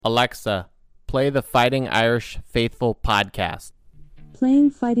Alexa, play the Fighting Irish Faithful podcast.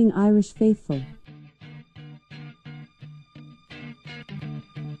 Playing Fighting Irish Faithful.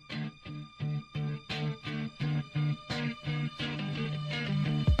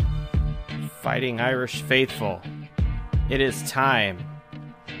 Fighting Irish Faithful. It is time.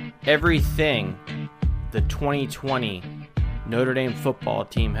 Everything the 2020 Notre Dame football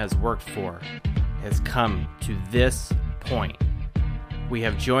team has worked for has come to this point. We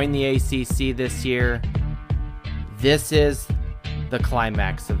have joined the ACC this year. This is the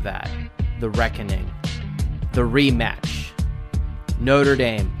climax of that. The reckoning. The rematch. Notre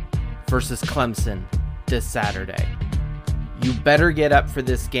Dame versus Clemson this Saturday. You better get up for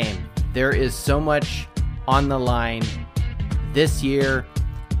this game. There is so much on the line this year.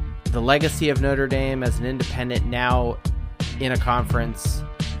 The legacy of Notre Dame as an independent, now in a conference.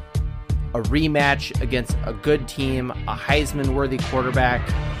 A rematch against a good team, a Heisman-worthy quarterback,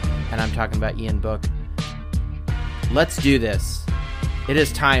 and I'm talking about Ian Book. Let's do this. It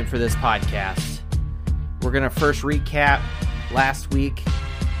is time for this podcast. We're going to first recap last week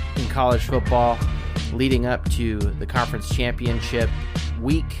in college football, leading up to the conference championship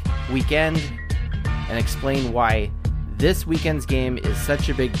weekend, and explain why this weekend's game is such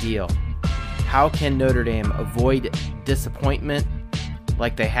a big deal. How can Notre Dame avoid disappointment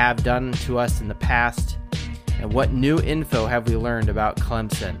like they have done to us in the past? And what new info have we learned about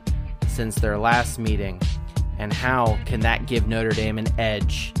Clemson since their last meeting? And how can that give Notre Dame an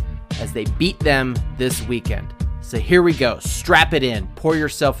edge as they beat them this weekend? So here we go. Strap it in. Pour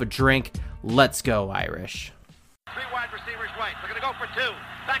yourself a drink. Let's go, Irish. Three wide receivers right. They're going to go for two.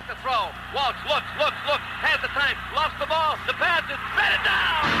 Back to throw. Walsh looks. Has the time. Lost the ball. The pass is batted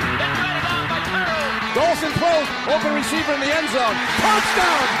down. It's batted down by Carroll. Golson throws. Open receiver in the end zone.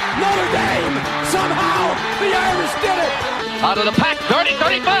 Touchdown. Notre Dame. Somehow the Irish did it. Out of the pack. 30,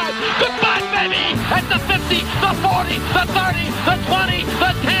 35. Goodbye, baby. At the 50, the 40, the 30, the 20,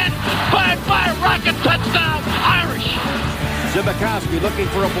 the 10. 5 rocket touchdown. Irish. Zibikowski looking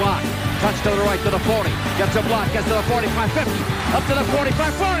for a block. Touch to the right to the 40. Gets a block. Gets to the 45, 50. Up to the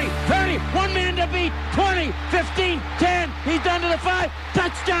 45, 40, 30. One man to beat. 20, 15, 10. He's done to the 5.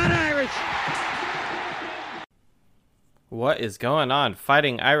 Touchdown, Irish. What is going on,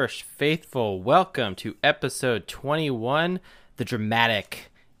 Fighting Irish Faithful? Welcome to episode 21, the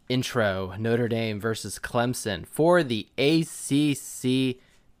dramatic intro, Notre Dame versus Clemson for the ACC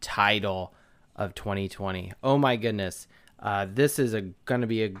title of 2020. Oh my goodness. This is going to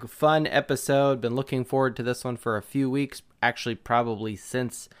be a fun episode. Been looking forward to this one for a few weeks, actually probably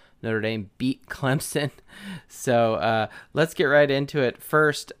since Notre Dame beat Clemson. So let's get right into it.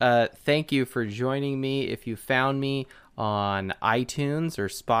 First, thank you for joining me. If you found me on iTunes or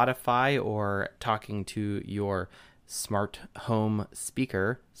Spotify or talking to your smart home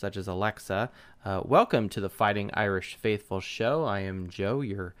speaker, such as Alexa, welcome to the Fighting Irish Faithful show. I am Joe,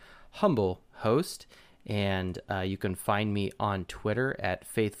 your humble host. And you can find me on Twitter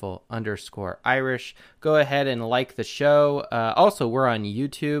at faithful_Irish. Go ahead and like the show. Also, we're on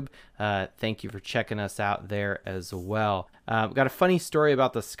YouTube. Thank you for checking us out there as well. We've got a funny story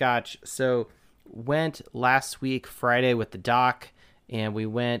about the Scotch. So went last week, Friday, with the doc, and we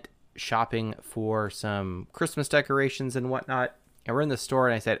went shopping for some Christmas decorations and whatnot. And we're in the store,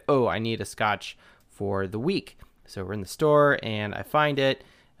 and I said, oh, I need a Scotch for the week. So we're in the store, and I find it.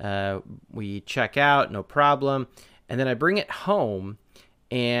 We check out, no problem. And then I bring it home,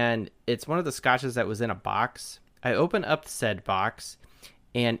 and it's one of the scotches that was in a box. I open up said box,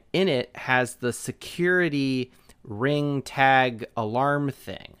 and in it has the security ring tag alarm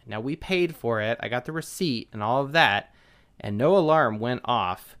thing. Now, we paid for it. I got the receipt and all of that, and no alarm went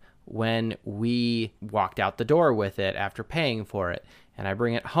off when we walked out the door with it after paying for it. And I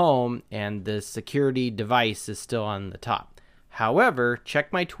bring it home, and the security device is still on the top. However,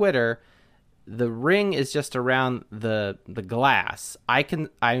 check my Twitter. The ring is just around the glass.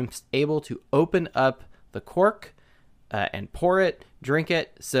 I'm able to open up the cork and pour it, drink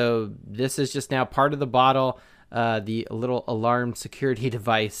it. So this is just now part of the bottle, the little alarm security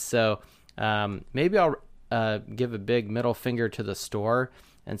device. So maybe I'll give a big middle finger to the store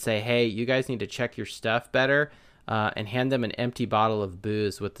and say, hey, you guys need to check your stuff better, and hand them an empty bottle of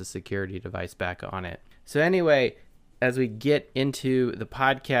booze with the security device back on it. So anyway, as we get into the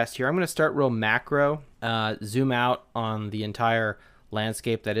podcast here, I'm going to start real macro, zoom out on the entire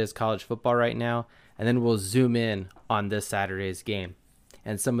landscape that is college football right now, and then we'll zoom in on this Saturday's game.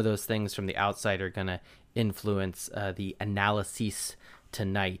 And some of those things from the outside are going to influence the analysis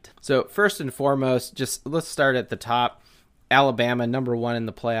tonight. So first and foremost, just let's start at the top. Alabama, number one in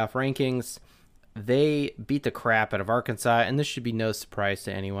the playoff rankings. They beat the crap out of Arkansas, and this should be no surprise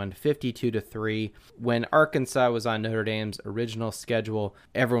to anyone, 52-3. When Arkansas was on Notre Dame's original schedule,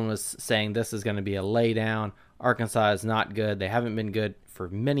 everyone was saying this is going to be a laydown. Arkansas is not good. They haven't been good for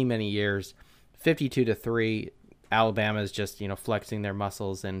many, many years. 52-3. Alabama is just, flexing their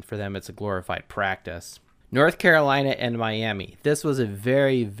muscles, and for them it's a glorified practice. North Carolina and Miami. This was a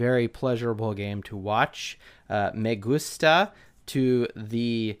very, very pleasurable game to watch. Me gusta to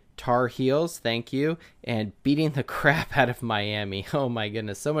the Tar Heels, thank you, and beating the crap out of Miami. Oh my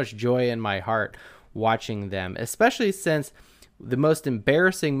goodness, so much joy in my heart watching them, especially since the most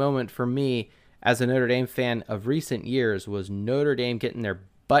embarrassing moment for me as a Notre Dame fan of recent years was Notre Dame getting their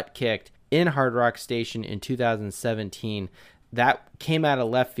butt kicked in Hard Rock Station in 2017. That came out of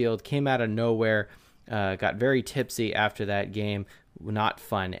left field, came out of nowhere, got very tipsy after that game. Not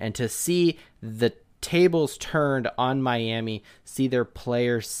fun. And to see the tables turned on Miami, see their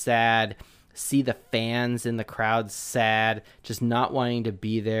players sad, see the fans in the crowd sad, just not wanting to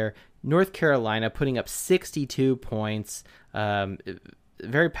be there. North Carolina putting up 62 points,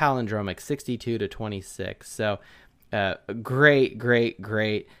 very palindromic, 62-26. So great,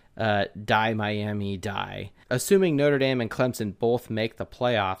 die Miami, die. Assuming Notre Dame and Clemson both make the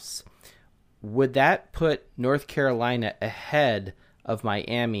playoffs, would that put North Carolina ahead of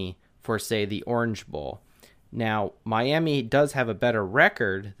Miami for, say, the Orange Bowl? Now, Miami does have a better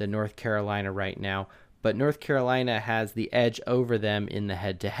record than North Carolina right now, but North Carolina has the edge over them in the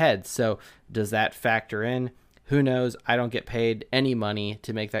head-to-head. So does that factor in? Who knows? I don't get paid any money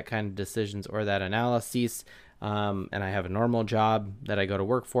to make that kind of decisions or that analysis, and I have a normal job that I go to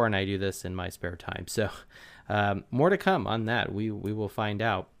work for, and I do this in my spare time. So more to come on that. We will find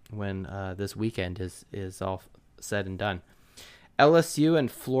out when this weekend is all said and done. LSU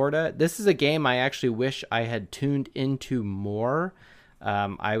and Florida. This is a game I actually wish I had tuned into more.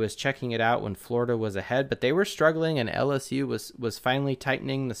 I was checking it out when Florida was ahead, but they were struggling, and LSU was finally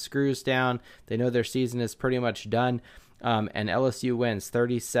tightening the screws down. They know their season is pretty much done, and LSU wins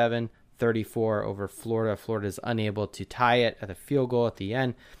 37-34 over Florida. Florida is unable to tie it at a field goal at the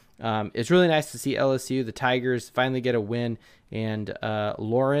end. It's really nice to see LSU, the Tigers, finally get a win. And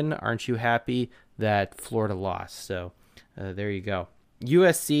Lauren, aren't you happy that Florida lost? So there you go.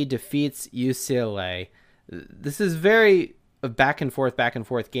 USC defeats UCLA. This is very a back and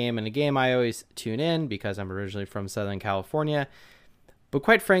forth game, and a game I always tune in because I'm originally from Southern California. But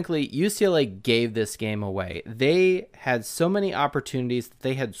quite frankly, UCLA gave this game away. They had so many opportunities that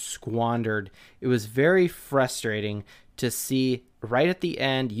they had squandered. It was very frustrating to see right at the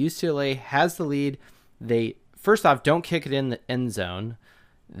end, UCLA has the lead. They, first off, don't kick it in the end zone.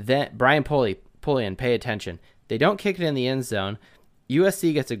 Then Brian Polian, pay attention. They don't kick it in the end zone.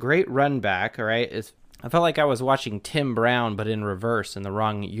 USC gets a great run back, all right? I felt like I was watching Tim Brown, but in reverse, in the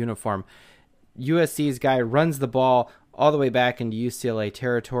wrong uniform. USC's guy runs the ball all the way back into UCLA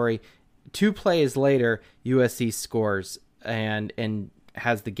territory. 2 plays later, USC scores and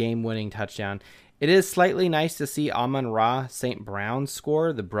has the game-winning touchdown. It is slightly nice to see Amon-Ra St. Brown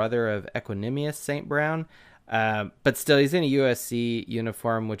score, the brother of Equanimous St. Brown. But still, he's in a USC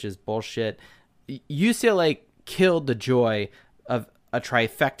uniform, which is bullshit. UCLA killed the joy of a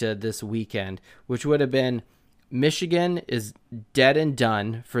trifecta this weekend, which would have been Michigan is dead and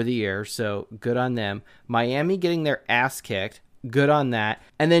done for the year, so good on them. Miami getting their ass kicked, good on that.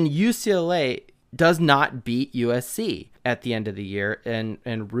 And then UCLA does not beat USC at the end of the year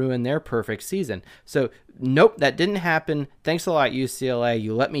and ruin their perfect season. So, nope, that didn't happen. Thanks a lot, UCLA.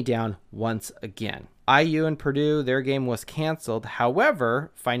 You let me down once again. IU and Purdue, their game was canceled.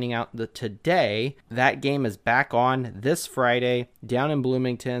 However, finding out that today, that game is back on this Friday down in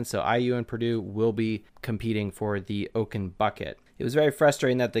Bloomington. So IU and Purdue will be competing for the Oaken Bucket. It was very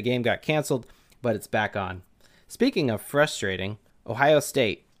frustrating that the game got canceled, but it's back on. Speaking of frustrating, Ohio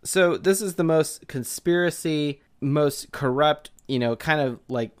State. So this is the most conspiracy, most corrupt, kind of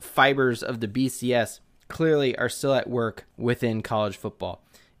like fibers of the BCS clearly are still at work within college football.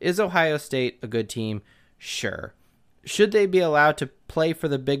 Is Ohio State a good team? Sure. Should they be allowed to play for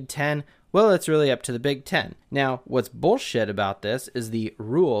the Big Ten? Well, it's really up to the Big Ten. Now, what's bullshit about this is the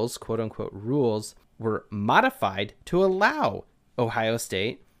rules, quote-unquote rules, were modified to allow Ohio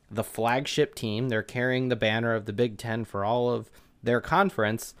State, the flagship team, they're carrying the banner of the Big Ten for all of their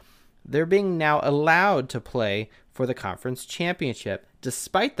conference, they're being now allowed to play for the conference championship,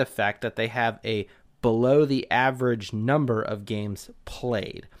 despite the fact that they have a below the average number of games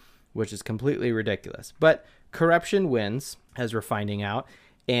played, which is completely ridiculous. But corruption wins, as we're finding out,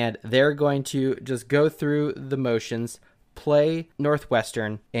 and they're going to just go through the motions, play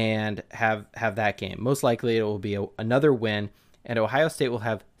Northwestern, and have that game. Most likely it will be another win, and Ohio State will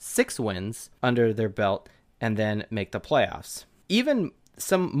have 6 wins under their belt and then make the playoffs. Even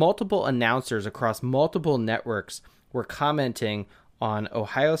some multiple announcers across multiple networks were commenting on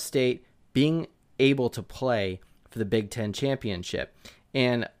Ohio State being able to play for the Big Ten championship.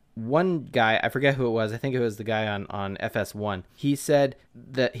 And one guy, I forget who it was, I think it was the guy on FS1, he said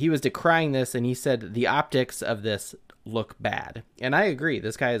that he was decrying this, and he said the optics of this look bad. And I agree,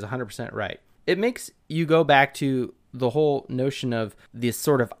 this guy is 100% right. It makes you go back to the whole notion of this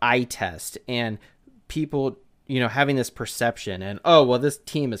sort of eye test and people, having this perception and, oh, well, this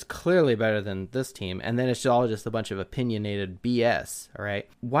team is clearly better than this team. And then it's all just a bunch of opinionated BS. All right.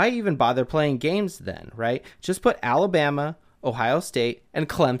 Why even bother playing games then? Right. Just put Alabama, Ohio State, and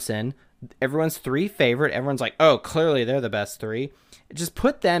Clemson, everyone's 3 favorite. Everyone's like, oh, clearly they're the best 3. Just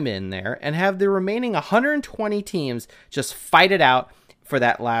put them in there and have the remaining 120 teams just fight it out for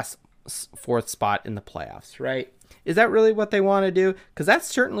that last 4th spot in the playoffs, right? Is that really what they want to do? Because that's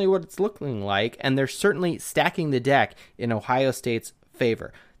certainly what it's looking like, and they're certainly stacking the deck in Ohio State's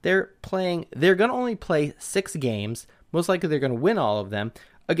favor. They're going to only play 6 games. Most likely they're going to win all of them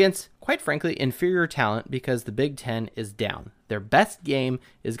against, quite frankly, inferior talent because the Big Ten is down. Their best game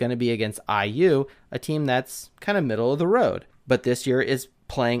is going to be against IU, a team that's kind of middle of the road, but this year is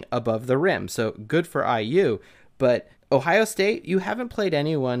playing above the rim, so good for IU. But Ohio State, you haven't played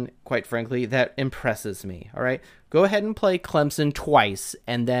anyone, quite frankly, that impresses me, all right? Go ahead and play Clemson twice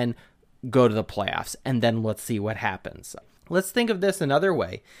and then go to the playoffs, and then let's see what happens. Let's think of this another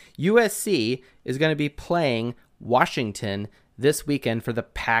way. USC is going to be playing Washington this weekend for the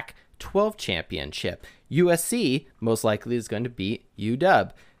Pac-12 championship. USC most likely is going to beat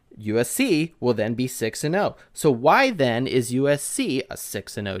UW. USC will then be 6-0. So why then is USC a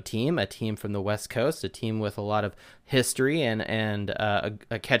 6-0 team, a team from the West Coast, a team with a lot of history and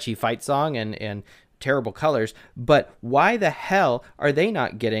a catchy fight song and terrible colors? But why the hell are they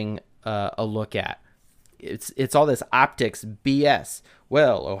not getting a look at? It's all this optics BS.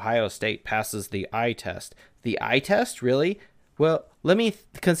 Well, Ohio State passes the eye test. The eye test, really? Well, let me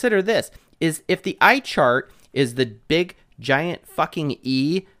consider this. Is if the eye chart is the big giant fucking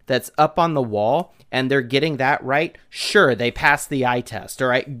E that's up on the wall and they're getting that right, sure, they passed the eye test. All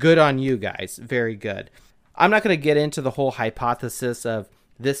right, good on you guys. Very good. I'm not going to get into the whole hypothesis of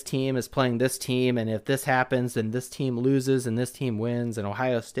this team is playing this team, and if this happens, then this team loses and this team wins, and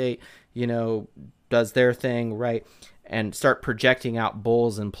Ohio State, does their thing, right? And start projecting out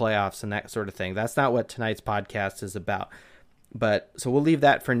bowls and playoffs and that sort of thing. That's not what tonight's podcast is about. But so we'll leave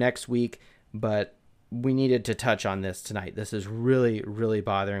that for next week, but we needed to touch on this tonight. This is really, really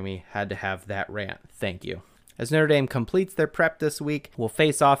bothering me. Had to have that rant. Thank you. As Notre Dame completes their prep this week, we'll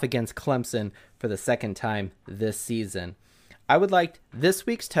face off against Clemson for the 2nd time this season. I would like this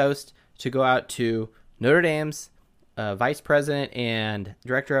week's toast to go out to Notre Dame's Vice President and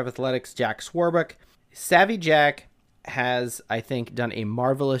Director of Athletics, Jack Swarbrick. Savvy Jack has, I think, done a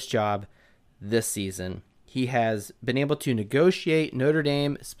marvelous job this season. He has been able to negotiate Notre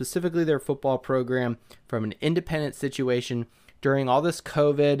Dame, specifically their football program, from an independent situation during all this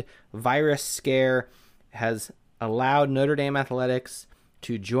COVID virus scare, has allowed Notre Dame athletics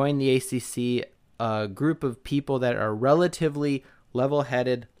to join the ACC, a group of people that are relatively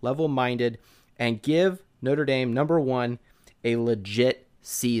level-headed, level-minded, and give Notre Dame, number one, a legit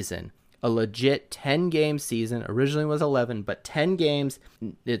season. A legit 10-game season. Originally was 11, but 10 games.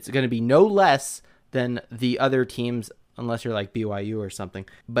 It's going to be no less than the other teams, unless you're like BYU or something.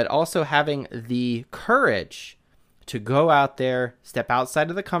 But also having the courage to go out there, step outside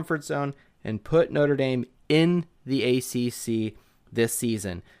of the comfort zone, and put Notre Dame in the ACC this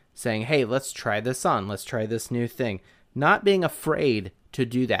season. Saying, hey, let's try this on. Let's try this new thing. Not being afraid to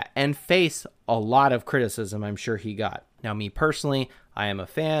do that and face a lot of criticism I'm sure he got. Now, me personally, I am a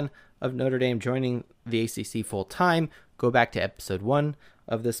fan of Notre Dame joining the ACC full time. Go back to episode 1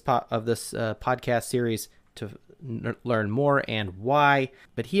 of this podcast series to learn more and why.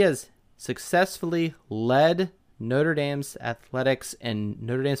 But he has successfully led Notre Dame's athletics and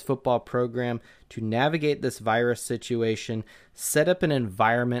Notre Dame's football program to navigate this virus situation, set up an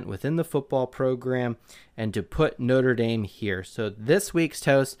environment within the football program, and to put Notre Dame here. So this week's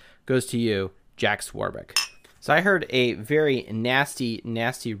toast goes to you, Jack Swarbrick. So I heard a very nasty,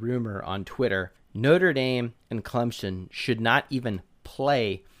 nasty rumor on Twitter. Notre Dame and Clemson should not even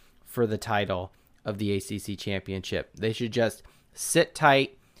play for the title of the ACC championship. They should just sit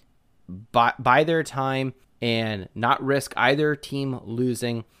tight, buy their time, and not risk either team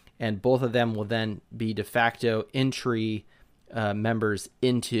losing, and both of them will then be de facto entry members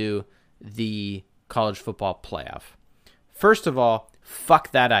into the college football playoff. First of all,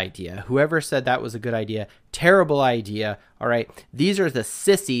 Fuck that idea. Whoever said that was a good idea, terrible idea. All right. These are the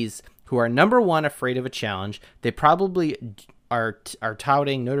sissies who are, number one, afraid of a challenge. They probably are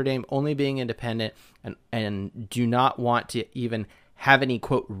touting Notre Dame only being independent and do not want to even have any,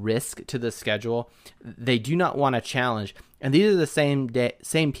 quote, risk to the schedule. They do not want a challenge. And these are the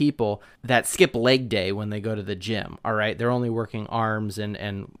same people that skip leg day when they go to the gym, all right? They're only working arms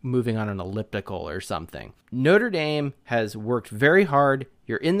and moving on an elliptical or something. Notre Dame has worked very hard.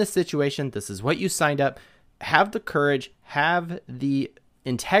 You're in this situation. This is what you signed up. Have the courage, have the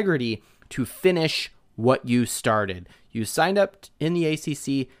integrity to finish what you started. You signed up in the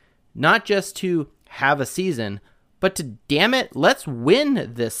ACC not just to have a season, but to, damn it, let's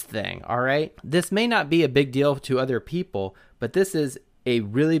win this thing, all right? This may not be a big deal to other people, but this is a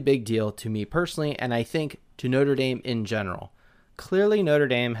really big deal to me personally, and I think to Notre Dame in general. Clearly, Notre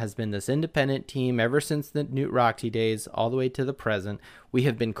Dame has been this independent team ever since the Knute Rockne days all the way to the present. We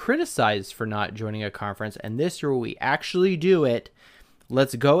have been criticized for not joining a conference, and this year we actually do it.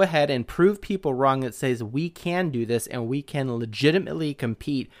 Let's go ahead and prove people wrong that says we can do this and we can legitimately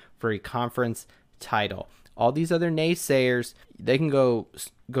compete for a conference title. All these other naysayers, they can go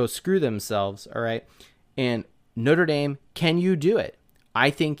screw themselves, all right? And Notre Dame, can you do it? I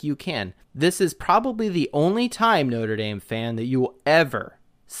think you can. This is probably the only time, Notre Dame fan, that you will ever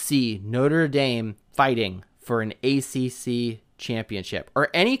see Notre Dame fighting for an ACC championship or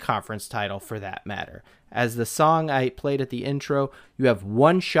any conference title for that matter. As the song I played at the intro, you have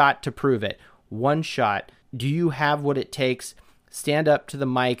one shot to prove it. One shot. Do you have what it takes? Stand up to the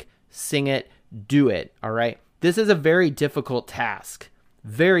mic, sing it, do it, all right? This is a very difficult task.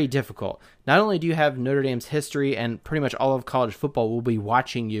 Very difficult. Not only do you have Notre Dame's history and pretty much all of college football will be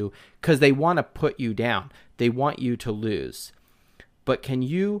watching you because they want to put you down. They want you to lose. But can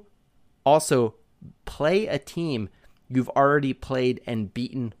you also play a team you've already played and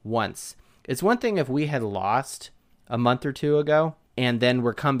beaten once? It's one thing if we had lost a month or two ago and then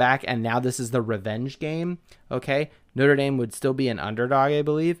we're come back and now this is the revenge game, okay? Notre Dame would still be an underdog, I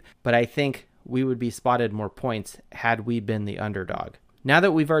believe, but I think we would be spotted more points had we been the underdog. Now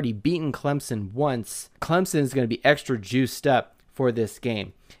that we've already beaten Clemson once, Clemson is going to be extra juiced up for this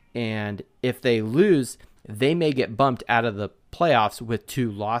game. And if they lose, they may get bumped out of the playoffs with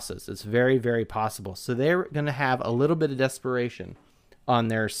 2 losses. It's very, very possible. So they're going to have a little bit of desperation on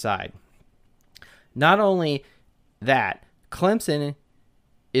their side. Not only that, Clemson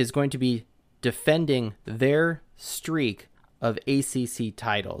is going to be defending their streak of ACC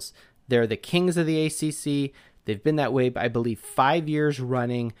titles. They're the kings of the ACC. They've been that way, I believe, 5 years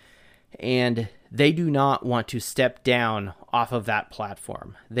running, and they do not want to step down off of that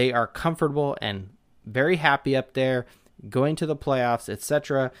platform. They are comfortable and very happy up there, going to the playoffs,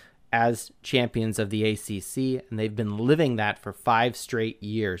 etc., as champions of the ACC, and they've been living that for 5 straight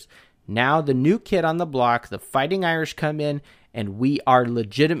years. Now the new kid on the block, the Fighting Irish, come in, and we are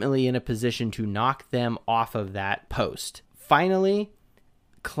legitimately in a position to knock them off of that post. Finally,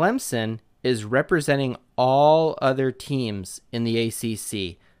 Clemson is representing all other teams in the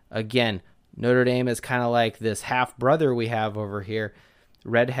ACC. Again, Notre Dame is kind of like this half-brother we have over here,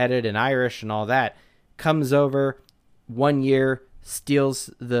 redheaded and Irish and all that, comes over 1 year,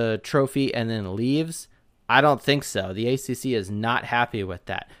 steals the trophy, and then leaves. I don't think so. The ACC is not happy with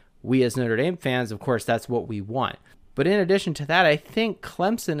that. We as Notre Dame fans, of course, that's what we want. But in addition to that, I think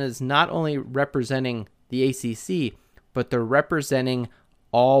Clemson is not only representing the ACC, but they're representing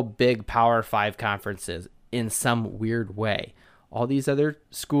all big Power 5 conferences in some weird way. All these other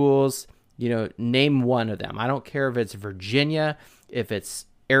schools, name one of them. I don't care if it's Virginia, if it's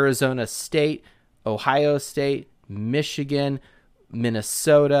Arizona State, Ohio State, Michigan,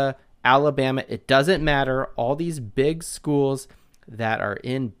 Minnesota, Alabama. It doesn't matter. All these big schools that are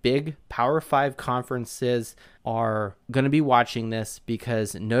in big Power 5 conferences are going to be watching this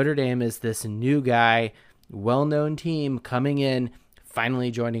because Notre Dame is this new guy, well-known team coming in,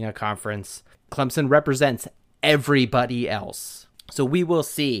 finally joining a conference. Clemson represents everybody else. So we will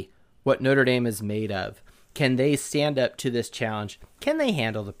see what Notre Dame is made of. Can they stand up to this challenge? Can they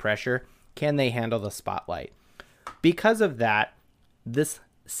handle the pressure? Can they handle the spotlight? Because of that, this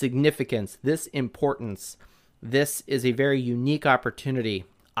significance, this importance, this is a very unique opportunity.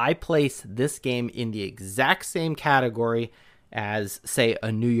 I place this game in the exact same category as, say,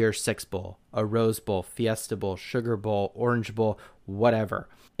 a New Year's Six Bowl, a Rose Bowl, Fiesta Bowl, Sugar Bowl, Orange Bowl, whatever.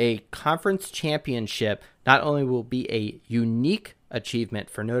 A conference championship not only will be a unique achievement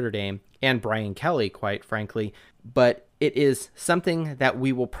for Notre Dame and Brian Kelly, quite frankly, but it is something that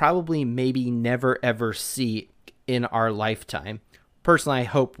we will probably maybe never ever see in our lifetime. Personally, I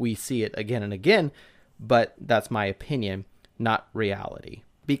hope we see it again and again, but that's my opinion. not reality.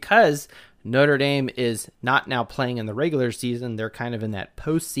 Because Notre Dame is not now playing in the regular season, they're kind of in that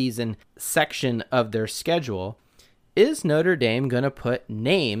postseason section of their schedule. Is Notre Dame going to put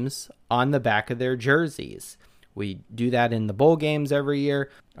names on the back of their jerseys? We do that in the bowl games every year.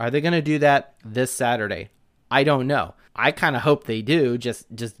 Are they going to do that this Saturday? I don't know. I kind of hope they do. Just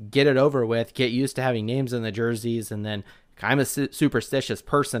get it over with, get used to having names on the jerseys, and then I'm a superstitious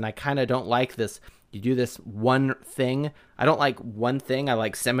person. I kind of don't like this. You do this one thing. I don't like one thing. I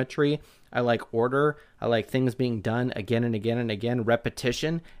like symmetry. I like order. I like things being done again and again and again,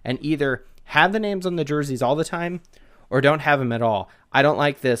 repetition, and either have the names on the jerseys all the time or don't have them at all. I don't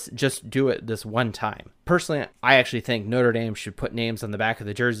like this. Just do it this one time. Personally, I actually think Notre Dame should put names on the back of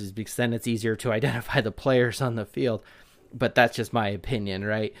the jerseys because then it's easier to identify the players on the field. But that's just my opinion,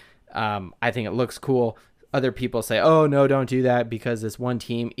 right? I think it looks cool. Other people say, oh, no, don't do that because this one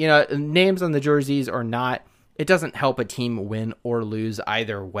team, names on the jerseys or not, it doesn't help a team win or lose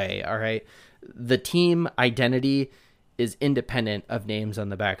either way, all right? The team identity is independent of names on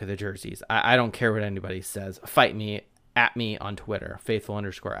the back of the jerseys. I don't care what anybody says. Fight me, at me on Twitter,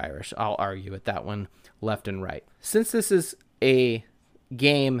 faithful_Irish. I'll argue with that one left and right. Since this is a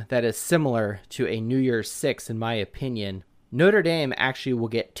game that is similar to a New Year's Six, in my opinion, Notre Dame actually will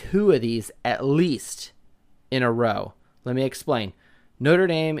get 2 of these at least in a row. Let me explain. Notre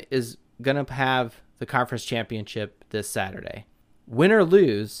Dame is going to have the conference championship this Saturday. Win or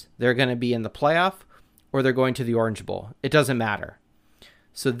lose, they're going to be in the playoff or they're going to the Orange Bowl. It doesn't matter.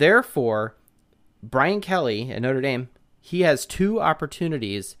 So therefore, Brian Kelly at Notre Dame, he has 2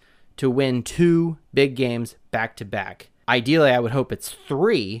 opportunities to win 2 big games back to back. Ideally, I would hope it's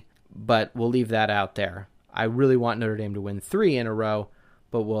 3, but we'll leave that out there. I really want Notre Dame to win 3 in a row,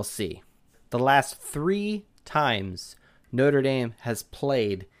 but we'll see. The last 3 times Notre Dame has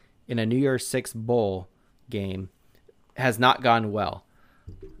played in a New Year's Six bowl game has not gone well.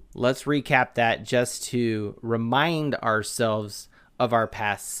 Let's recap that just to remind ourselves of our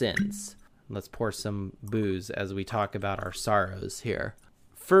past sins. Let's pour some booze as we talk about our sorrows here.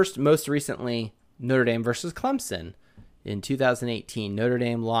 First, most recently, Notre Dame versus Clemson. In 2018, Notre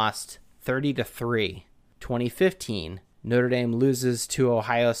Dame lost 30-3. 2015, Notre Dame loses to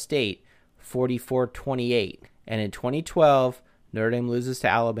Ohio State 44-28. And in 2012, Notre Dame loses to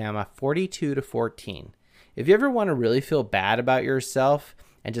Alabama 42-14. If you ever want to really feel bad about yourself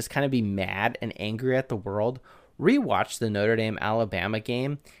and just kind of be mad and angry at the world, rewatch the Notre Dame-Alabama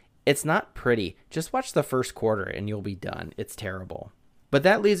game. It's not pretty. Just watch the first quarter and you'll be done. It's terrible. But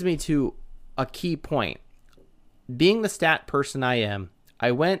that leads me to a key point. Being the stat person I am,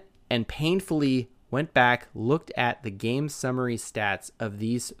 I went and painfully went back, looked at the game summary stats of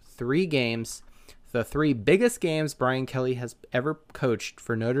these 3 games, the 3 biggest games Brian Kelly has ever coached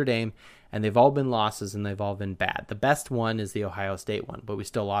for Notre Dame, and they've all been losses and they've all been bad. The best one is the Ohio State one, but we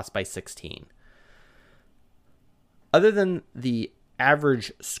still lost by 16. Other than the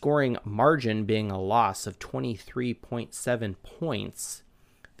average scoring margin being a loss of 23.7 points,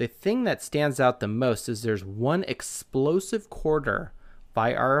 the thing that stands out the most is there's one explosive quarter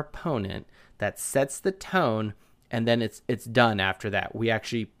by our opponent that sets the tone, and then it's done after that. We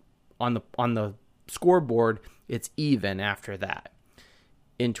actually, on the scoreboard, it's even after that.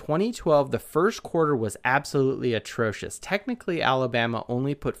 In 2012, the first quarter was absolutely atrocious. Technically, Alabama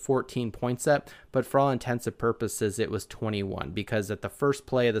only put 14 points up, but for all intents and purposes, it was 21 because at the first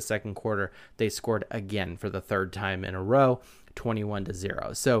play of the second quarter, they scored again for the 3rd time in a row,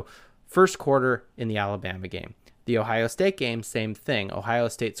 21-0. So first quarter in the Alabama game. The Ohio State game, same thing. Ohio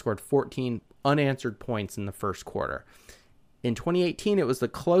State scored 14 unanswered points in the first quarter. In 2018, it was the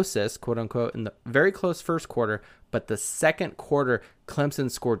closest, quote unquote, in the very close first quarter, but the second quarter, Clemson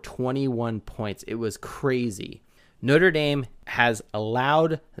scored 21 points. It was crazy. Notre Dame has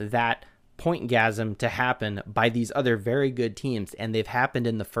allowed that point-gasm to happen by these other very good teams, and they've happened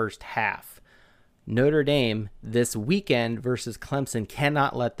in the first half. Notre Dame this weekend versus Clemson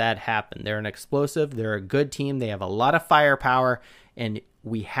cannot let that happen. They're an explosive, they're a good team, they have a lot of firepower, and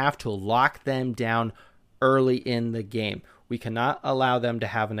we have to lock them down early in the game. We cannot allow them to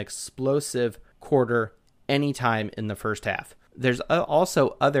have an explosive quarter anytime in the first half. There's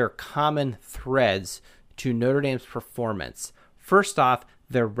also other common threads to Notre Dame's performance. First off,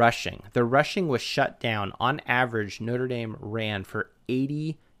 their rushing. Their rushing was shut down. On average, Notre Dame ran for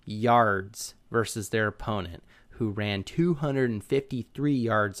 80 yards versus their opponent, who ran 253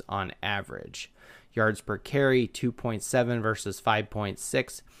 yards on average. Yards per carry, 2.7 versus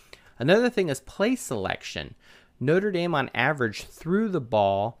 5.6. Another thing is play selection. Notre Dame on average threw the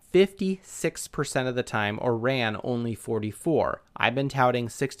ball 56% of the time or ran only 44%. I've been touting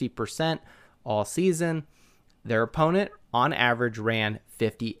 60% all season. Their opponent, on average, ran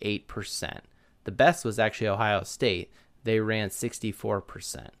 58%. The best was actually Ohio State. They ran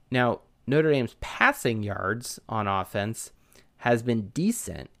 64%. Now, Notre Dame's passing yards on offense has been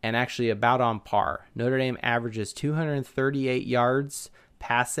decent and actually about on par. Notre Dame averages 238 yards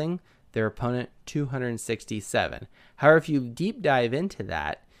passing, their opponent 267. However, if you deep dive into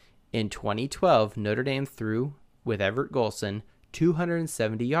that, in 2012, Notre Dame threw, with Everett Golson,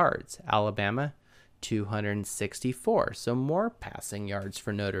 270 yards. Alabama, 264. So more passing yards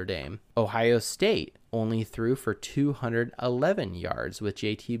for Notre Dame. Ohio State only threw for 211 yards with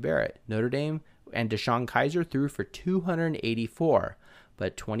J.T. Barrett. Notre Dame and Deshaun Kaiser threw for 284.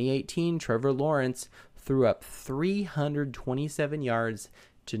 But 2018, Trevor Lawrence threw up 327 yards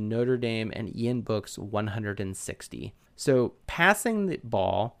to Notre Dame and Ian Book's 160. So passing the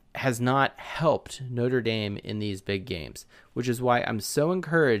ball has not helped Notre Dame in these big games, which is why I'm so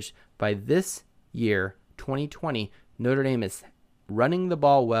encouraged by this year, 2020, Notre Dame is running the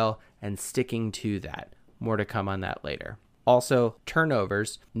ball well and sticking to that. More to come on that later. Also,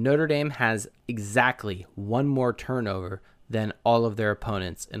 turnovers. Notre Dame has exactly one more turnover than all of their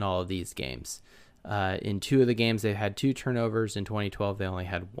opponents in all of these games. In 2 of the games, they had 2 turnovers. In 2012, they only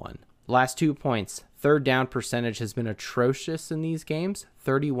had 1. Last 2 points. Third down percentage has been atrocious in these games.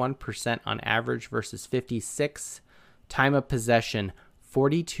 31% on average versus 56. Time of possession,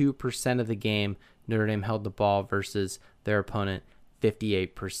 42% of the game Notre Dame held the ball versus their opponent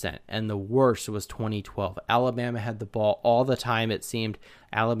 58%. And the worst was 2012. Alabama had the ball all the time, it seemed.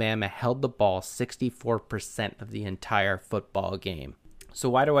 Alabama held the ball 64% of the entire football game. So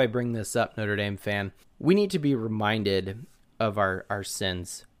why do I bring this up, Notre Dame fan? We need to be reminded of our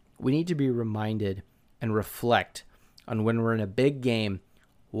sins. We need to be reminded and reflect on when we're in a big game,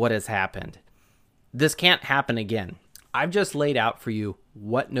 what has happened. This can't happen again. I've just laid out for you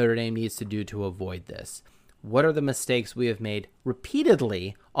what Notre Dame needs to do to avoid this. What are the mistakes we have made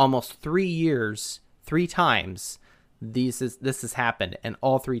repeatedly, almost 3 years, 3 times this has happened, and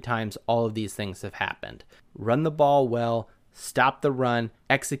all 3 times all of these things have happened. Run the ball well, stop the run,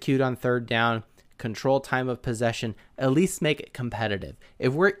 execute on third down, control time of possession, at least make it competitive.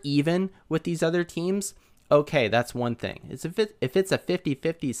 If we're even with these other teams, okay, that's one thing. If it's a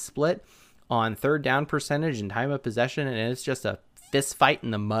 50-50 split on third down percentage and time of possession and it's just a fist fight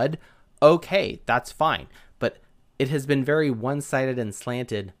in the mud, okay, that's fine. But it has been very one-sided and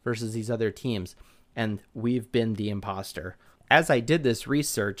slanted versus these other teams, and we've been the imposter. As I did this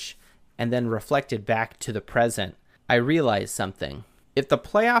research and then reflected back to the present, I realized something. If the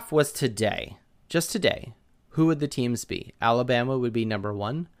playoff was today, just today, who would the teams be? Alabama would be number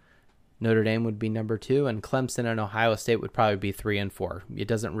 1, Notre Dame would be number 2, and Clemson and Ohio State would probably be 3 and 4. It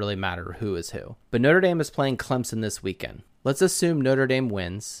doesn't really matter who is who. But Notre Dame is playing Clemson this weekend. Let's assume Notre Dame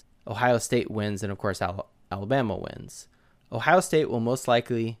wins, Ohio State wins, and of course Alabama wins. Ohio State will most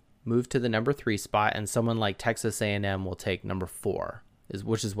likely move to the number 3 spot, and someone like Texas A&M will take number 4,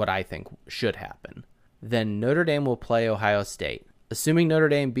 which is what I think should happen. Then Notre Dame will play Ohio State. Assuming Notre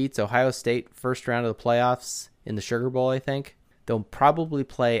Dame beats Ohio State first round of the playoffs in the Sugar Bowl, I think, they'll probably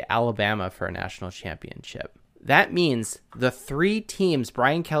play Alabama for a national championship. That means the 3 teams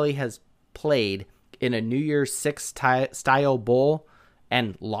Brian Kelly has played in a New Year's Six style bowl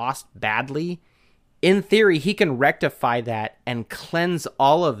and lost badly, in theory, he can rectify that and cleanse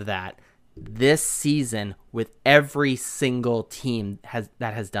all of that this season with every single team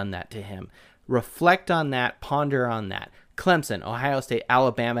that has done that to him. Reflect on that, ponder on that. Clemson, Ohio State,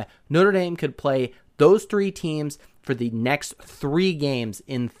 Alabama, Notre Dame could play those 3 teams for the next 3 games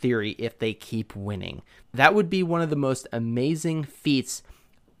in theory if they keep winning. That would be one of the most amazing feats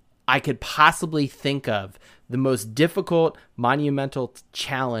I could possibly think of. The most difficult, monumental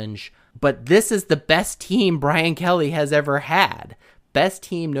challenge. But this is the best team Brian Kelly has ever had. Best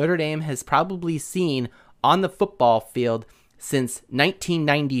team Notre Dame has probably seen on the football field since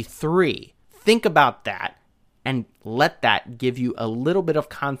 1993. Think about that and let that give you a little bit of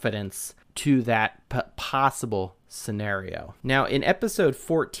confidence to that possible scenario. Now, in episode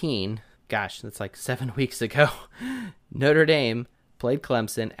 14, gosh, that's like 7 weeks ago, Notre Dame played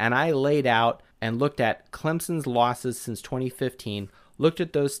Clemson, and I laid out and looked at Clemson's losses since 2015, looked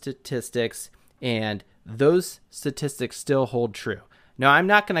at those statistics, and those statistics still hold true. Now, I'm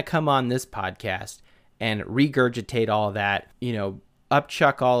not going to come on this podcast and regurgitate all of that,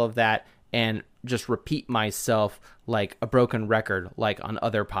 upchuck all of that, and just repeat myself like a broken record like on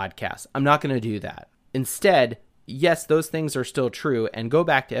other podcasts. I'm not going to do that. Instead, yes, those things are still true, and go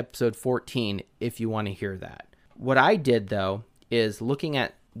back to episode 14 if you want to hear that. What I did, though, is looking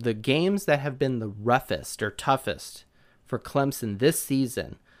at the games that have been the roughest or toughest for Clemson this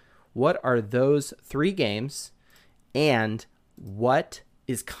season. What are those 3 games and what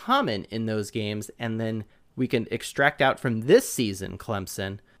is common in those games? And then we can extract out from this season,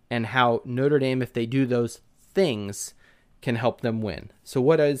 Clemson, and how Notre Dame, if they do those things, can help them win. So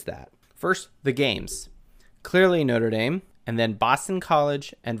what is that? First, the games. Clearly Notre Dame, and then Boston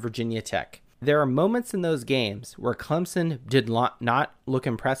College and Virginia Tech. There are moments in those games where Clemson did not look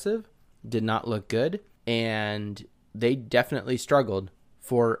impressive, did not look good, and they definitely struggled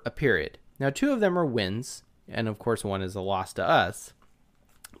for a period. Now, 2 of them are wins, and of course one is a loss to us,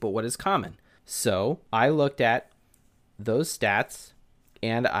 but what is common? So I looked at those stats,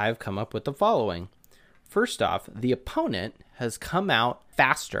 and I've come up with the following. First off, the opponent has come out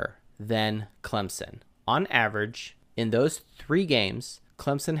faster than Clemson. On average, in those 3 games,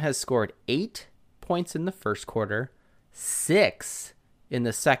 Clemson has scored 8 points in the first quarter, 6 in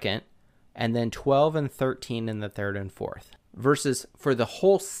the second, and then 12 and 13 in the third and fourth. Versus for the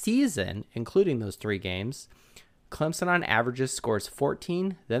whole season, including those 3 games, Clemson on averages scores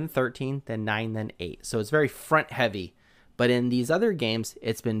 14, then 13, then 9, then 8. So it's very front heavy. But in these other games,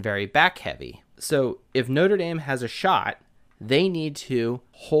 it's been very back heavy. So if Notre Dame has a shot, they need to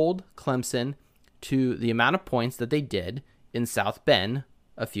hold Clemson to the amount of points that they did in South Bend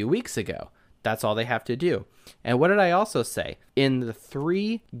a few weeks ago. That's all they have to do. And what did I also say? In the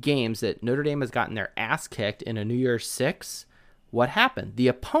 3 games that Notre Dame has gotten their ass kicked in a New Year's 6, what happened? The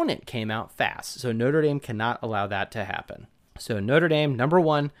opponent came out fast. So Notre Dame cannot allow that to happen. So Notre Dame, number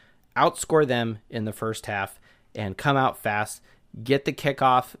 1, outscore them in the first half and come out fast, get the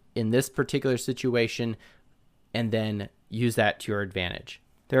kickoff in this particular situation, and then use that to your advantage.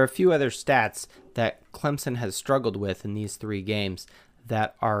 There are a few other stats that Clemson has struggled with in these 3 games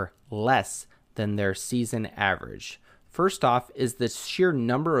that are less than their season average. First off is the sheer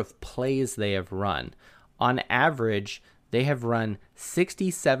number of plays they have run. On average, they have run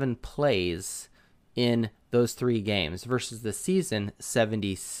 67 plays in those 3 games versus the season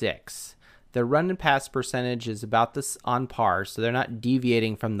 76. Their run and pass percentage is about this on par, so they're not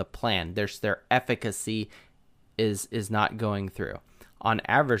deviating from the plan. Their efficacy is not going through. On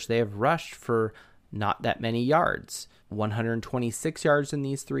average, they have rushed for not that many yards. 126 yards in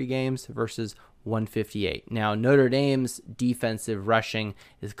these 3 games versus 158. Now, Notre Dame's defensive rushing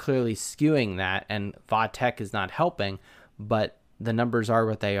is clearly skewing that, and Va-Tech is not helping, but the numbers are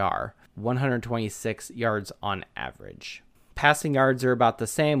what they are. 126 yards on average. Passing yards are about the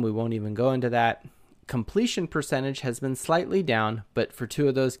same. We won't even go into that. Completion percentage has been slightly down, but for 2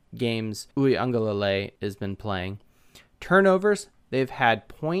 of those games, Uiagalelei has been playing. Turnovers, they've had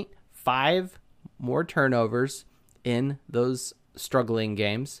 0.5 more turnovers in those struggling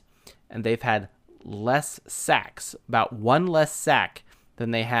games, and they've had less sacks, about 1 less sack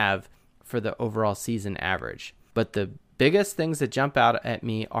than they have for the overall season average. But the biggest things that jump out at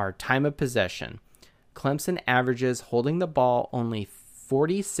me are time of possession. Clemson averages holding the ball only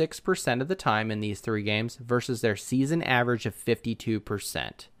 46% of the time in these 3 games versus their season average of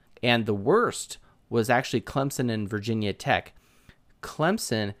 52%. And the worst was actually Clemson and Virginia Tech.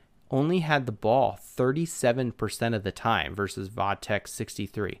 Clemson only had the ball 37% of the time versus Va-Tech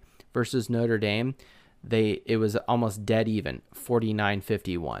 63%. Versus Notre Dame, it was almost dead even,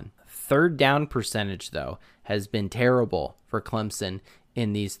 49-51. Third down percentage, though, has been terrible for Clemson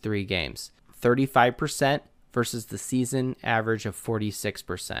in these 3 games. 35% versus the season average of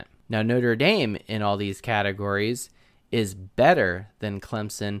 46%. Now, Notre Dame in all these categories is better than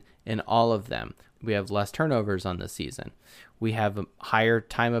Clemson in all of them. We have less turnovers on the season. We have a higher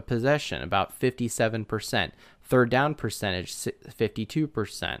time of possession, about 57%. Third down percentage,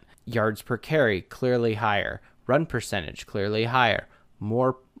 52%. Yards per carry, clearly higher. Run percentage, clearly higher.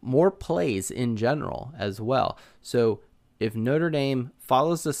 More plays in general as well. So if Notre Dame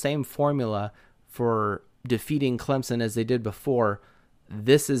follows the same formula for defeating Clemson as they did before,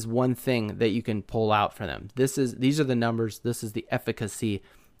 this is one thing that you can pull out for them. These are the numbers. This is the efficacy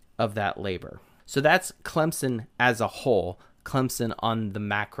of that labor. So that's Clemson as a whole, Clemson on the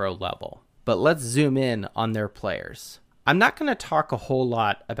macro level. But let's zoom in on their players. I'm not going to talk a whole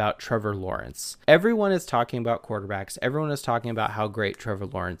lot about Trevor Lawrence. Everyone is talking about quarterbacks. Everyone is talking about how great Trevor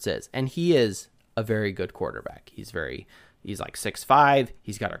Lawrence is. And he is a very good quarterback. He's like 6'5".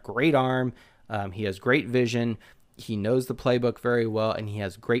 He's got a great arm. He has great vision. He knows the playbook very well, and he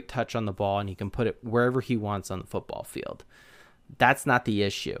has great touch on the ball, and he can put it wherever he wants on the football field. That's not the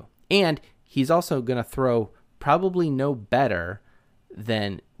issue. And he's also going to throw probably no better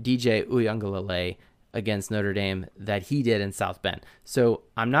than DJ Uiagalelei against Notre Dame that he did in South Bend. So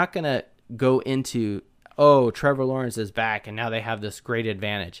I'm not going to go into, Trevor Lawrence is back and now they have this great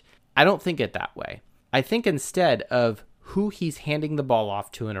advantage. I don't think it that way. I think instead of who he's handing the ball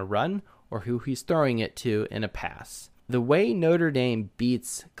off to in a run or who he's throwing it to in a pass. The way Notre Dame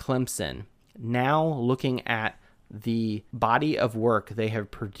beats Clemson, now looking at the body of work they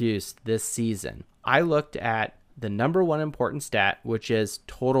have produced this season, I looked at the number one important stat, which is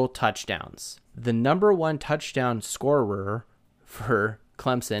total touchdowns. The number one touchdown scorer for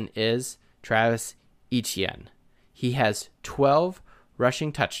Clemson is Travis Etienne. He has 12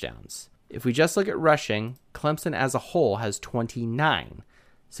 rushing touchdowns. If we just look at rushing, Clemson as a whole has 29.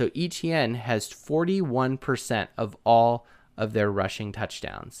 So Etienne has 41% of all of their rushing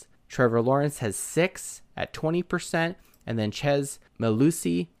touchdowns. Trevor Lawrence has 6 at 20%, and then Chez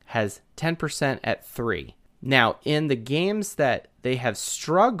Mellusi has 10% at 3. Now, in the games that they have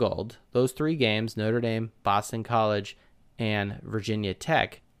struggled, those 3 games, Notre Dame, Boston College, and Virginia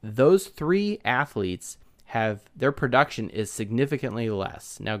Tech, those 3 athletes have, their production is significantly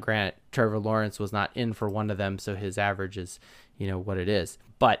less. Now, granted, Trevor Lawrence was not in for one of them, so his average is, what it is.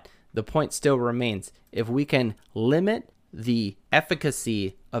 But the point still remains, if we can limit the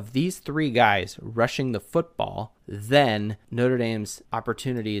efficacy of these 3 guys rushing the football, then Notre Dame's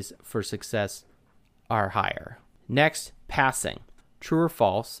opportunities for success are higher. Next, passing. True or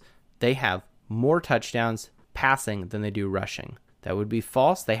false, they have more touchdowns passing than they do rushing. That would be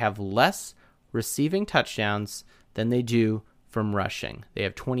false. They have less receiving touchdowns than they do from rushing. They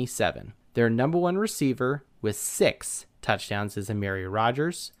have 27. Their number one receiver with 6 touchdowns is Amari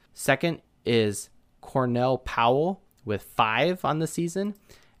Rodgers. Second is Cornell Powell with 5 on the season.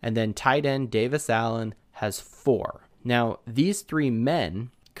 And then tight end Davis Allen has 4. Now, these 3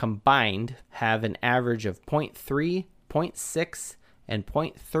 men combined have an average of 0.3, 0.6, and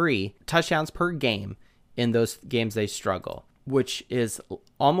 0.3 touchdowns per game in those games they struggle, which is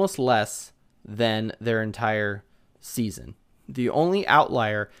almost less than their entire season. The only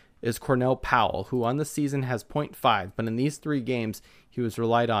outlier is Cornell Powell, who on the season has 0.5, but in these 3 games, he was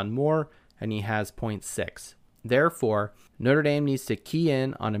relied on more, and he has 0.6. Therefore, Notre Dame needs to key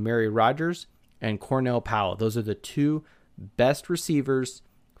in on Amari Rodgers and Cornell Powell. Those are the 2 best receivers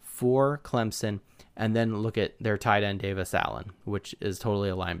for Clemson, and then look at their tight end Davis Allen, which is totally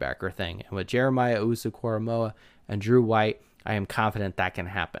a linebacker thing. And with Jeremiah Owusu-Koramoah and Drew White, I am confident that can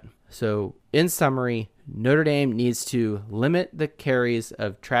happen. So in summary, Notre Dame needs to limit the carries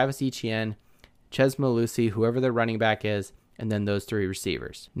of Travis Etienne, Chez Mellusi, whoever their running back is, and then those 3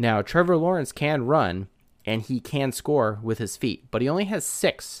 receivers. Now, Trevor Lawrence can run, and he can score with his feet, but he only has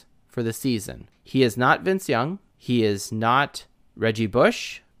 6 for the season. He is not Vince Young. He is not Reggie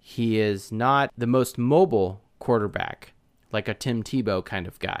Bush. He is not the most mobile quarterback, like a Tim Tebow kind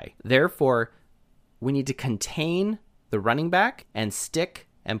of guy. Therefore, we need to contain the running back and stick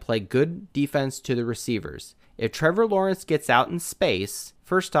and play good defense to the receivers. If Trevor Lawrence gets out in space,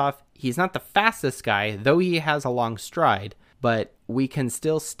 first off, he's not the fastest guy, though he has a long stride, but we can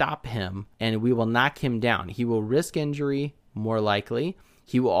still stop him and we will knock him down. He will risk injury, more likely.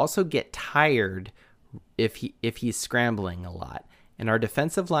 He will also get tired if he's scrambling a lot. And our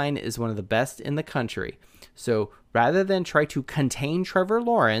defensive line is one of the best in the country. So rather than try to contain Trevor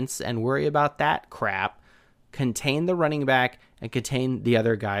Lawrence and worry about that crap, contain the running back and contain the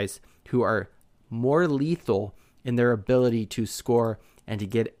other guys who are more lethal in their ability to score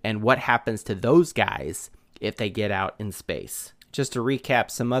and what happens to those guys if they get out in space. Just to recap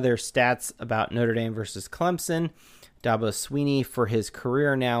some other stats about Notre Dame versus Clemson. Dabo Swinney for his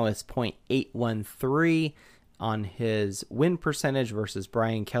career now is .813 on his win percentage versus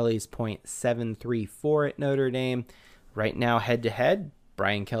Brian Kelly's .734 at Notre Dame. Right now, head-to-head,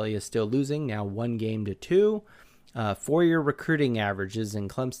 Brian Kelly is still losing, now 1-2. 4-year recruiting averages in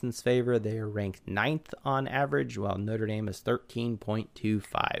Clemson's favor. They are ranked 9th on average, while Notre Dame is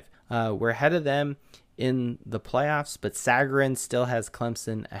 13.25. We're ahead of them in the playoffs, but Sagarin still has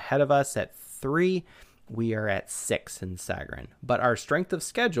Clemson ahead of us at 3. We are at 6 in Sagarin. But our strength of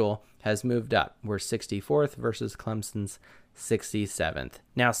schedule has moved up. We're 64th versus Clemson's 67th.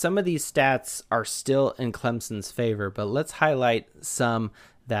 Now, some of these stats are still in Clemson's favor, but let's highlight some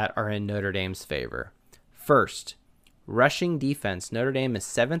that are in Notre Dame's favor. First, rushing defense. Notre Dame is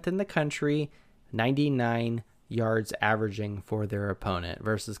 7th in the country, 99 yards averaging for their opponent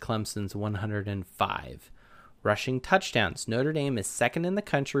versus Clemson's 105. Rushing touchdowns. Notre Dame is 2nd in the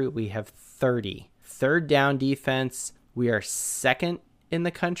country. We have 30. Third down defense, we are 2nd in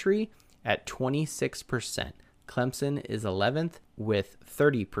the country at 26%. Clemson is 11th with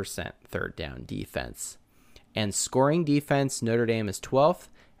 30% third down defense. And scoring defense, Notre Dame is 12th,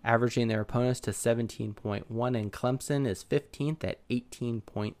 averaging their opponents to 17.1, and Clemson is 15th at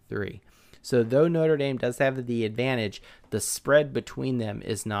 18.3. So though Notre Dame does have the advantage, the spread between them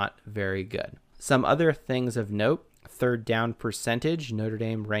is not very good. Some other things of note: third down percentage, Notre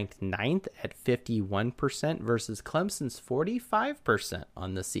Dame ranked 9th at 51% versus Clemson's 45%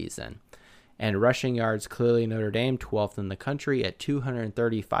 on the season. And rushing yards, clearly Notre Dame 12th in the country at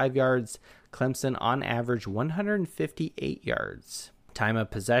 235 yards. Clemson on average 158 yards. Time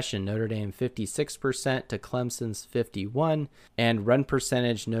of possession, Notre Dame 56% to Clemson's 51%, and run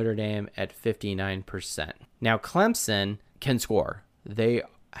percentage, Notre Dame at 59%. Now Clemson can score. They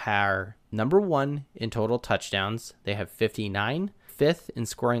are number 1 in total touchdowns. They have 59, 5th in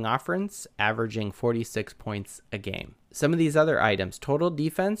scoring offense, averaging 46 points a game. Some of these other items, total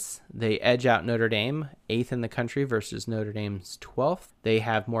defense, they edge out Notre Dame, 8th in the country versus Notre Dame's 12th. They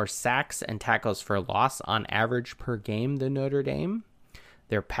have more sacks and tackles for loss on average per game than Notre Dame.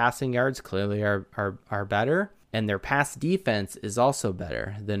 Their passing yards clearly are better, and their pass defense is also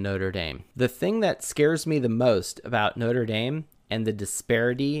better than Notre Dame. The thing that scares me the most about Notre Dame and the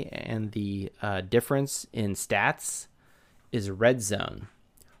disparity and the difference in stats is red zone.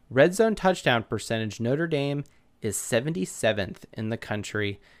 Red zone touchdown percentage, Notre Dame is 77th in the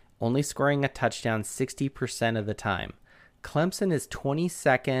country, only scoring a touchdown 60% of the time. Clemson is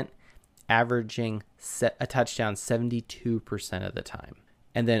 22nd, averaging a touchdown 72% of the time.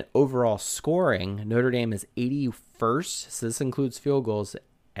 And then overall scoring, Notre Dame is 81st, so this includes field goals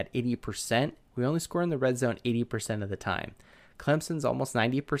at 80%. We only score in the red zone 80% of the time. Clemson's almost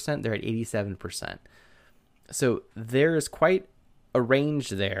 90%, they're at 87%. So there's quite a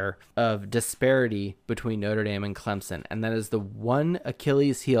range there of disparity between Notre Dame and Clemson, and that is the one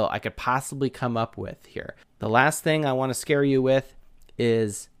Achilles heel I could possibly come up with here. The last thing I want to scare you with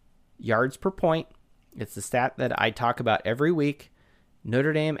is yards per point. It's the stat that I talk about every week.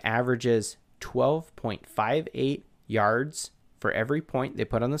 Notre Dame averages 12.58 yards for every point they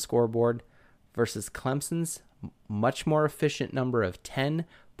put on the scoreboard versus Clemson's much more efficient number of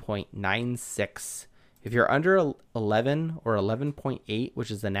 10.96. If you're under 11 or 11.8, which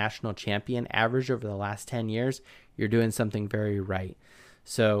is the national champion average over the last 10 years, you're doing something very right.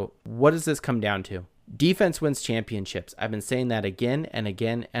 So what does this come down to? Defense wins championships. I've been saying that again and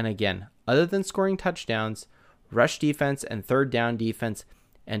again and again. Other than scoring touchdowns, rush defense and third down defense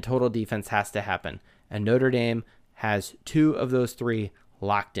and total defense has to happen. And Notre Dame has 2 of those 3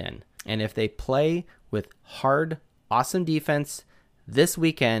 locked in. And if they play with hard, awesome defense this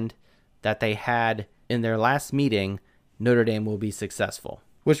weekend that they had in their last meeting, Notre Dame will be successful.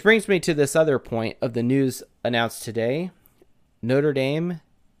 Which brings me to this other point of the news announced today. Notre Dame,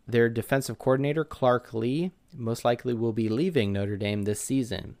 their defensive coordinator, Clark Lee, most likely will be leaving Notre Dame this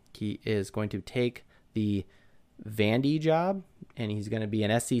season. He is going to take the Vandy job, and he's going to be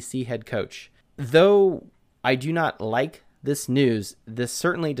an SEC head coach. Though I do not like this news, this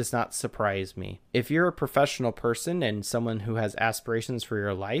certainly does not surprise me. If you're a professional person and someone who has aspirations for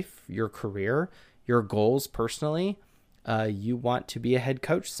your life, your career, your goals personally, you want to be a head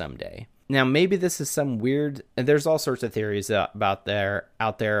coach someday. Now, maybe this is some weird, and there's all sorts of theories out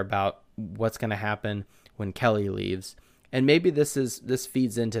there about what's going to happen when Kelly leaves. And maybe this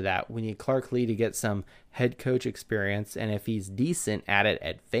feeds into that. We need Clark Lee to get some head coach experience, and if he's decent at it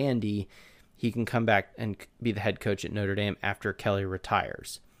at Vandy, he can come back and be the head coach at Notre Dame after Kelly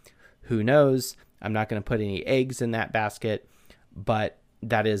retires. Who knows? I'm not going to put any eggs in that basket, but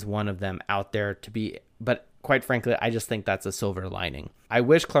that is one of them out there to be. But quite frankly, I just think that's a silver lining. I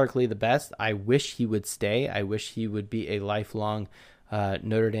wish Clark Lee the best. I wish he would stay. I wish he would be a lifelong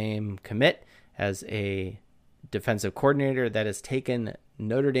Notre Dame commit as a defensive coordinator that has taken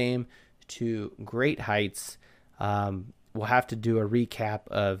Notre Dame to great heights. We'll have to do a recap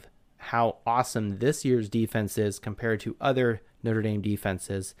of how awesome this year's defense is compared to other Notre Dame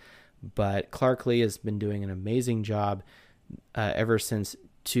defenses. But Clark Lee has been doing an amazing job ever since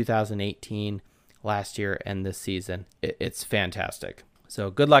 2018, last year, and this season. It's fantastic.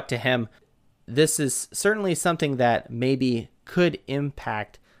 So good luck to him. This is certainly something that maybe could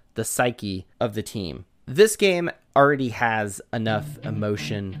impact the psyche of the team. This game already has enough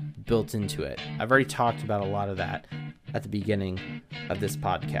emotion built into it. I've already talked about a lot of that at the beginning of this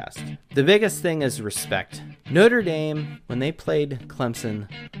podcast. The biggest thing is respect. Notre Dame, when they played Clemson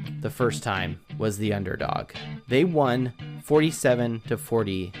the first time, was the underdog. They won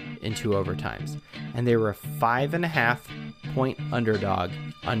 47-40 in 2 overtimes, and they were a 5.5-point underdog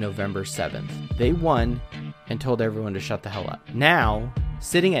on November 7th. They won and told everyone to shut the hell up. Now,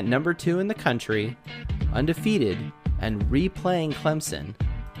 sitting at number 2 in the country, undefeated, and replaying Clemson,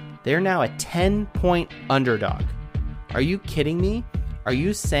 they're now a 10-point underdog. Are you kidding me? Are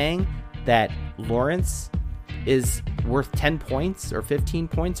you saying that Lawrence is worth 10 points or 15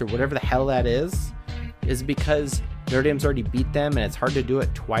 points or whatever the hell that is because Notre Dame's already beat them and it's hard to do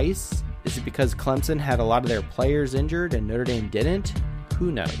it twice? Is it because Clemson had a lot of their players injured and Notre Dame didn't?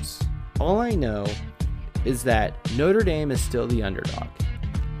 Who knows? All I know is that Notre Dame is still the underdog,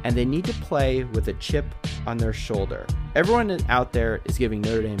 and they need to play with a chip on their shoulder. Everyone out there is giving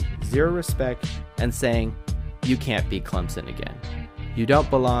Notre Dame zero respect and saying, you can't beat Clemson again. You don't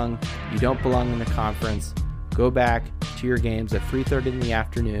belong. You don't belong in the conference. Go back to your games at 3:30 in the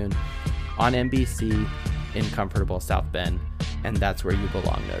afternoon on NBC in comfortable South Bend, and that's where you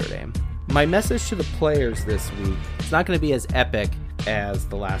belong, Notre Dame. My message to the players this week, it's not going to be as epic as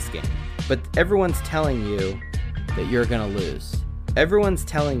the last game, but everyone's telling you that you're going to lose. Everyone's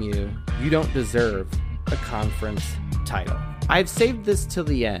telling you you don't deserve a conference title. I've saved this till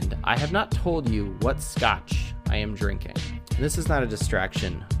the end. I have not told you what scotch I am drinking. This is not a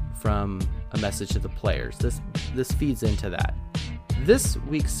distraction from a message to the players. This feeds into that. This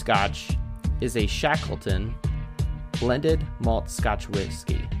week's scotch is a Shackleton blended malt Scotch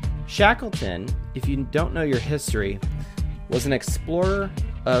whiskey. Shackleton, if you don't know your history, was an explorer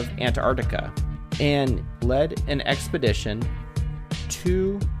of Antarctica and led an expedition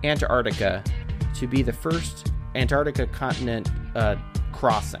to Antarctica to be the first Antarctica continent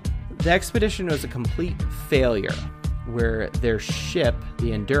crossing. The expedition was a complete failure, where their ship,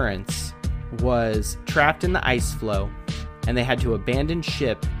 the Endurance, was trapped in the ice floe, and they had to abandon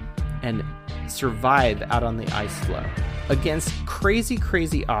ship and survive out on the ice floe. Against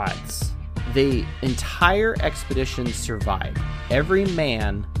crazy odds, the entire expedition survived. Every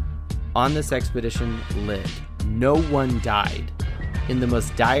man on this expedition lived. No one died in the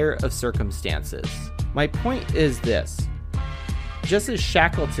most dire of circumstances. My point is this. Just as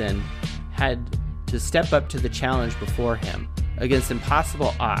Shackleton had to step up to the challenge before him against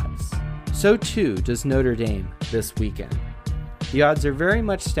impossible odds, so too does Notre Dame this weekend. The odds are very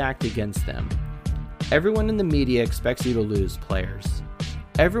much stacked against them. Everyone in the media expects you to lose, players.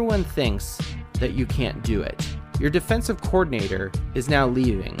 Everyone thinks that you can't do it. Your defensive coordinator is now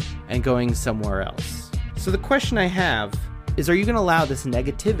leaving and going somewhere else. So the question I have is, are you going to allow this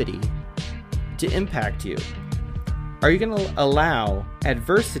negativity to impact you? Are you going to allow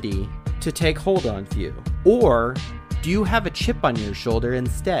adversity to take hold on you? Or do you have a chip on your shoulder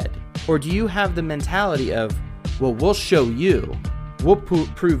instead? Or do you have the mentality of, well, we'll show you, we'll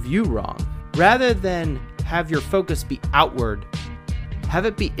prove you wrong? Rather than have your focus be outward, have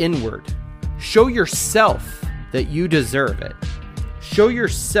it be inward. Show yourself that you deserve it. Show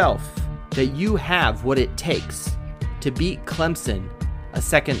yourself that you have what it takes to beat Clemson a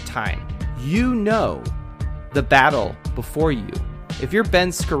second time. You know the battle before you. If you're Ben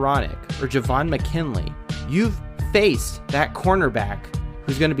Skoranek or Javon McKinley, you've faced that cornerback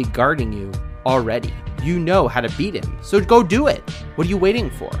who's going to be guarding you already. You know how to beat him. So go do it. What are you waiting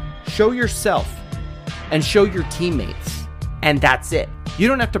for? Show yourself and show your teammates. And that's it. You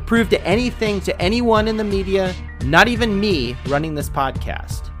don't have to prove to anything to anyone in the media, not even me running this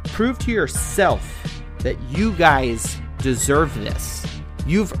podcast. Prove to yourself that you guys deserve this.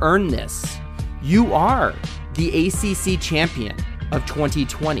 You've earned this. You are the ACC champion of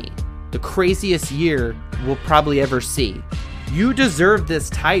 2020, the craziest year we'll probably ever see. You deserve this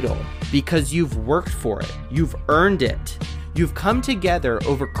title because you've worked for it. You've earned it. You've come together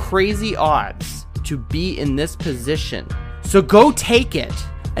over crazy odds to be in this position. So go take it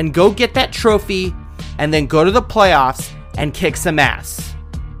and go get that trophy and then go to the playoffs and kick some ass.